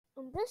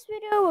In this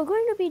video, we're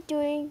going to be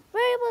doing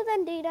variables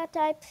and data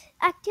type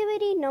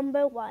activity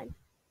number 1.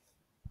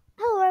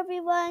 Hello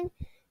everyone,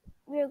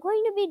 we're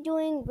going to be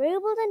doing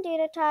variables and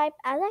data type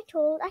as I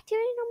told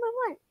activity number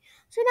 1.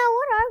 So now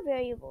what are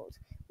variables?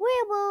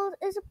 Variables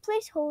is a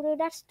placeholder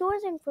that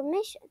stores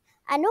information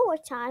and over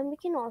time we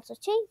can also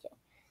change it.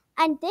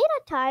 And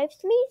data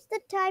types means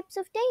the types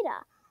of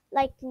data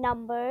like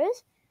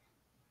numbers,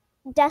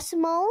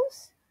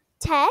 decimals,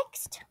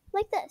 text,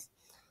 like this.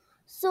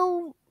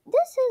 So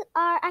this is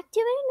our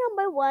activity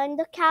number 1,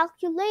 the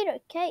calculator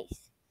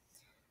case.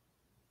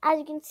 As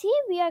you can see,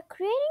 we are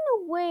creating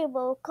a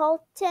variable called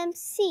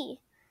temp_c.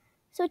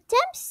 So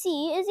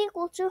temp_c is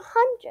equal to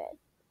 100.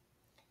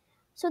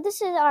 So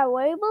this is our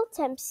variable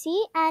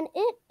temp_c and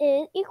it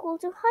is equal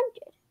to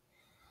 100.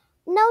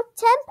 Now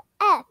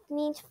temp_f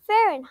means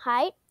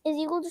Fahrenheit is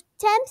equal to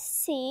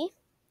temp_c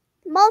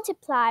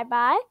multiplied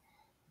by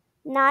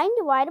 9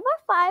 divided by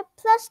 5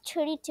 plus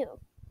 32.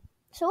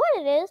 So what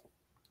it is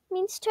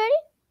means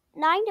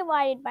 39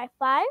 divided by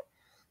 5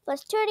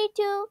 plus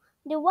 32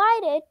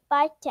 divided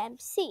by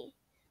temp_c,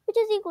 which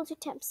is equal to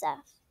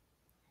temp_f.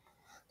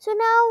 So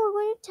now we're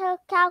going to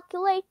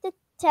calculate the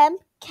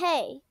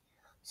temp_k.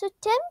 So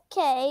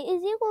temp_k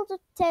is equal to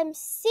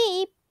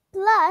temp_c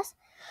plus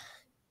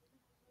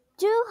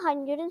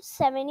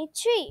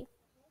 273.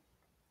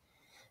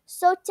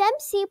 So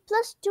temp_c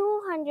plus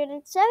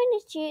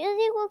 273 is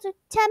equal to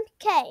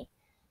temp_k.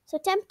 So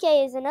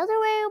temp_k is another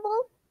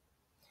variable.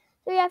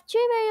 So we have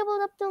three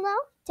variables up till now: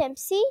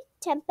 temp_c,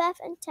 temp_f,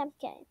 and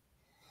temp_k.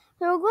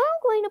 So we're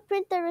going to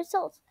print the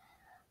results.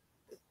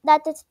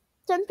 That the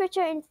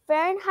temperature in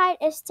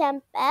Fahrenheit is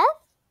temp_f,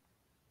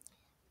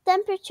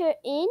 temperature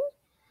in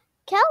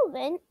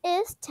Kelvin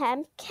is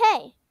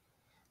temp_k.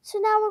 So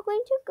now we're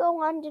going to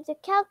go on to the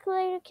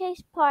calculator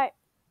case part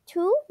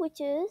 2, which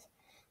is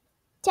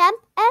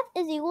temp_f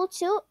is equal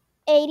to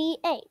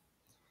 88.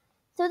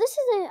 So this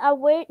is a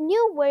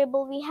new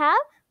variable we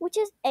have, which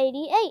is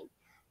 88.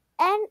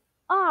 And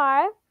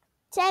our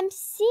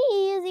temp_c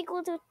is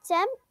equal to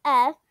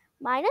temp_f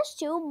minus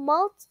 2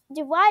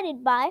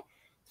 divided by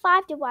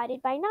 5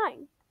 divided by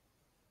 9.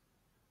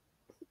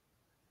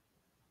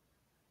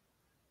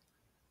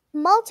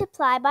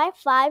 Multiply by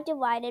 5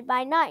 divided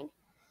by 9.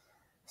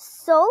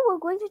 So we're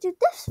going to do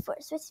this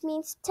first, which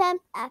means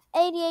temp_f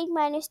 88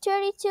 minus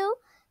 32.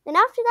 Then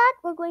after that,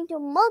 we're going to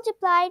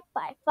multiply it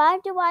by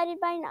 5 divided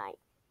by 9.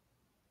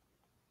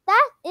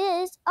 That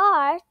is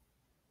our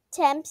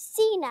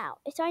temp_c now.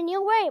 It's our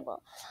new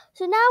variable.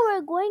 So now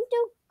we're going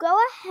to go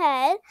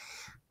ahead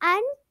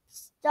and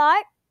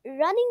start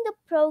running the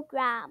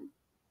program.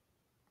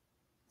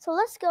 So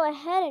let's go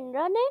ahead and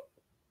run it.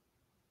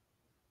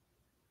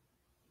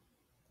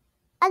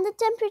 And the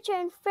temperature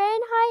in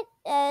Fahrenheit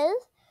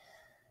is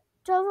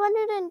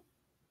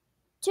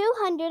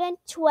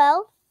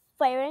 212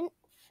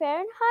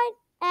 Fahrenheit,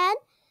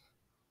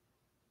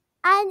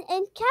 and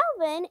in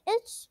Kelvin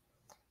it's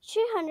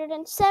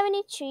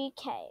 373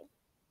 K.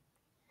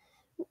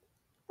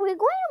 We're going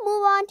to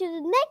move on to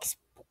the next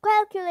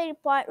calculator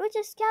part, which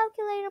is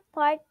calculator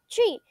part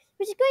 3,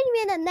 which is going to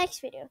be in the next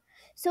video.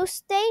 So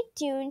stay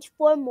tuned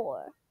for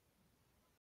more.